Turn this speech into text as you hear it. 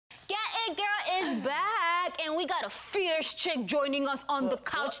back, and we got a fierce chick joining us on the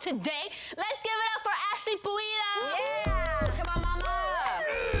couch today. Let's give it up for Ashley Puida. Yeah! Come on, mama!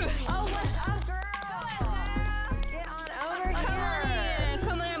 Oh, what's up, girl? Get on over here.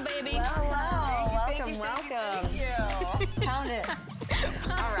 Come in, baby. Hello. Welcome. Thank you. Count it.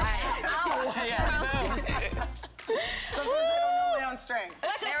 All right. Ow. On strength.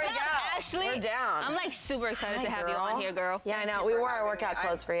 There we go. Ashley, we're down. I'm like super excited to have you on here, girl. Yeah, I know. We wore our workout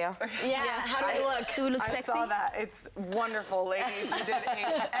clothes for you. Yeah. How do we look? Do we look I sexy? saw that. It's wonderful, ladies. You did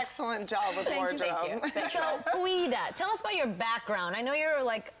an excellent job with wardrobe. So, Puida, tell us about your background. I know you're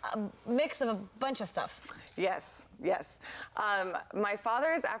like a mix of a bunch of stuff. Yes, yes. My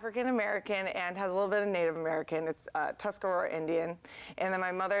father is African American and has a little bit of Native American. It's Tuscarora Indian, and then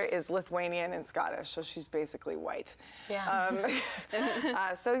my mother is Lithuanian and Scottish, so she's basically white. Yeah.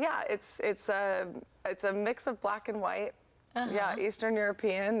 So yeah, it's a mix of black and white. Yeah, Eastern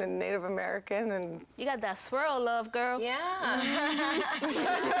European and Native American and. You got that swirl, love, girl. Yeah.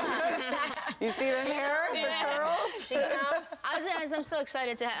 You see the hair, the curls. I'm so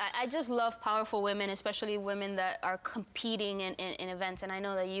excited to. I just love powerful women, especially women that are competing in events, and I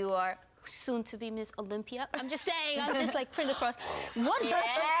know that you are soon to be Miss Olympia. I'm just saying. I'm just like fingers crossed. What got you?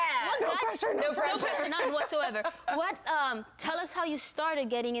 What got you? No pressure. No pressure, none whatsoever. What? Tell us how you started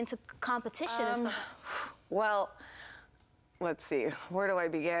getting into competition and stuff. Well, let's see, where do I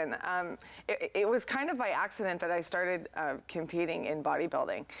begin? It was kind of by accident that I started competing in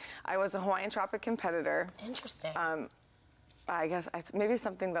bodybuilding. I was a Hawaiian Tropic competitor. Interesting. I guess maybe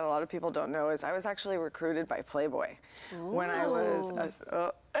something that a lot of people don't know is I was actually recruited by Playboy when I was. We're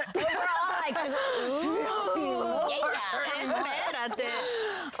all like,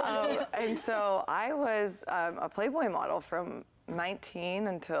 And so I was a Playboy model from 19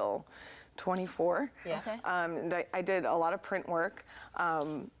 until 24. Yeah. Okay. And I did a lot of print work,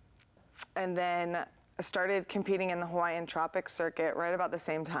 and then I started competing in the Hawaiian Tropic circuit right about the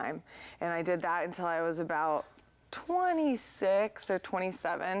same time, and I did that until I was about 26 or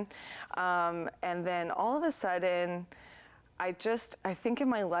 27, and then all of a sudden, I think in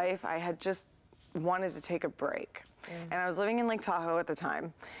my life I had just wanted to take a break. And I was living in Lake Tahoe at the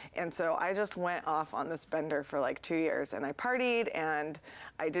time, and so I just went off on this bender for like 2 years, and I partied, and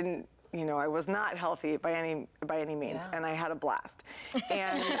I didn't. You know, I was not healthy by any means, and I had a blast.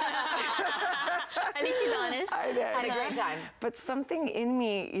 And I think she's honest. I did. Had a great time. But something in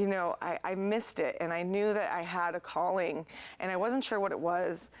me, you know, I missed it, and I knew that I had a calling, and I wasn't sure what it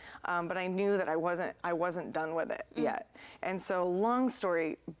was, but I knew that I wasn't done with it yet. And so, long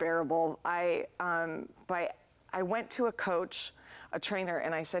story bearable, I went to a coach, a trainer,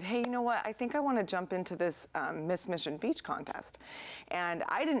 and I said, hey, you know what, I think I want to jump into this Miss Mission Beach contest. And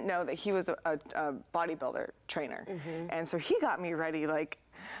I didn't know that he was a bodybuilder trainer. And so he got me ready like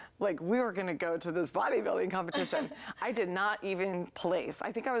we were gonna go to this bodybuilding competition. I did not even place.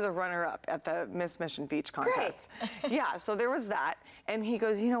 I think I was a runner-up at the Miss Mission Beach contest. Great. Yeah, so there was that. And he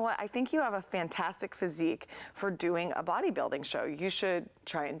goes, you know what, I think you have a fantastic physique for doing a bodybuilding show. You should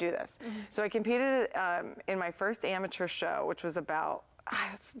try and do this. So I competed in my first amateur show, which was about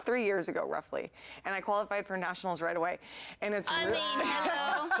 3 years ago, roughly, and I qualified for nationals right away. And it's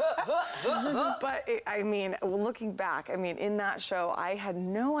hello. But I mean, looking back, I mean, in that show, I had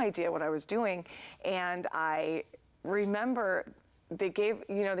no idea what I was doing, and I remember they give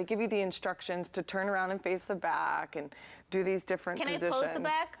you the instructions to turn around and face the back and do these different positions. Can I pose the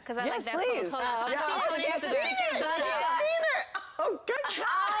back? Because I like that please. pose. Hold on. I've seen it on Instagram. Oh, good job.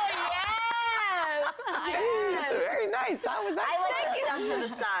 Oh, yes! Very nice. That was I like the stuff to the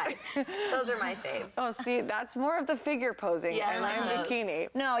side. Those are my faves. Oh, see, that's more of the figure posing, and I'm bikini.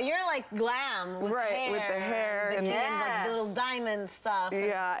 No, you're like glam with hair. With the hair and like little diamond stuff.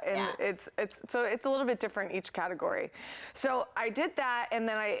 Yeah, and it's a little bit different each category. So I did that, and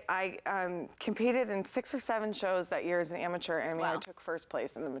then I competed in 6 or 7 shows that year as an amateur, and I took first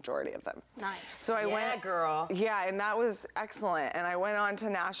place in the majority of them. Nice. So I went, girl. Yeah, and that was excellent. And I went on to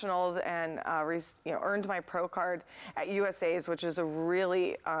nationals and earned my pro card at USA's, which is a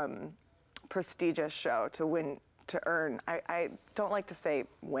really prestigious show to earn. I don't like to say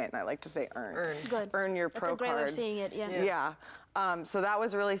win, I like to say earn. Earn. Good. Earn your pro card. That's a great way of seeing it, yeah. So that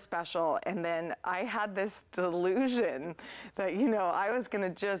was really special. And then I had this delusion that, you know, I was gonna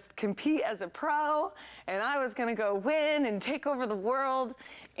just compete as a pro and I was gonna go win and take over the world.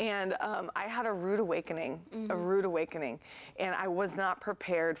 And I had a rude awakening, And I was not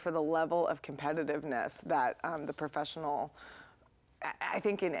prepared for the level of competitiveness that the professional, I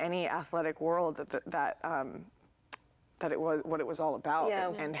think in any athletic world that it was what it was all about,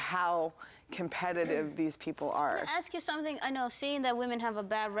 and how competitive these people are. Can I ask you something? I know, seeing that women have a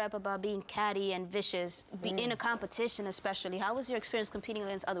bad rep about being catty and vicious, in a competition especially, how was your experience competing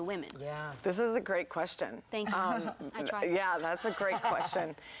against other women? Yeah. This is a great question. Thank you. I tried. Yeah, that's a great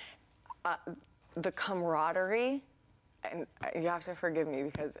question. The camaraderie, and you have to forgive me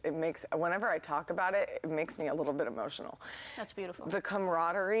because it makes, whenever I talk about it, it makes me a little bit emotional. That's beautiful. The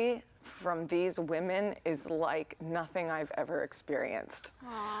camaraderie from these women is like nothing I've ever experienced.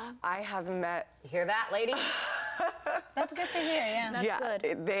 Aww. I have met. You hear that, ladies? That's good to hear, yeah. That's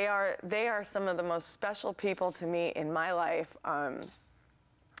good. They are some of the most special people to me in my life.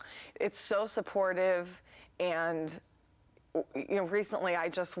 It's so supportive, and recently I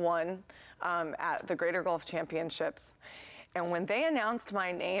just won at the Greater Gulf Championships, and when they announced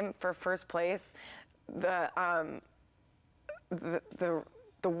my name for first place, the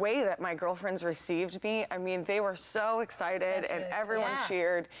way that my girlfriends received me, I mean, they were so excited, and everyone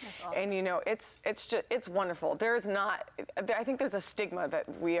cheered. That's awesome. And it's wonderful. There's not, I think there's a stigma that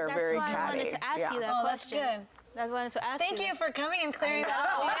we are very catty. That's why I wanted to ask you that question. That's good. That's why I wanted to ask you. Thank you for coming and clearing that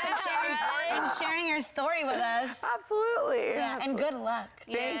up and sharing your story with us. Absolutely. Yeah, and good luck.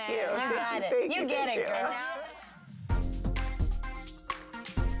 Thank you. You got it. You get it, girl. Now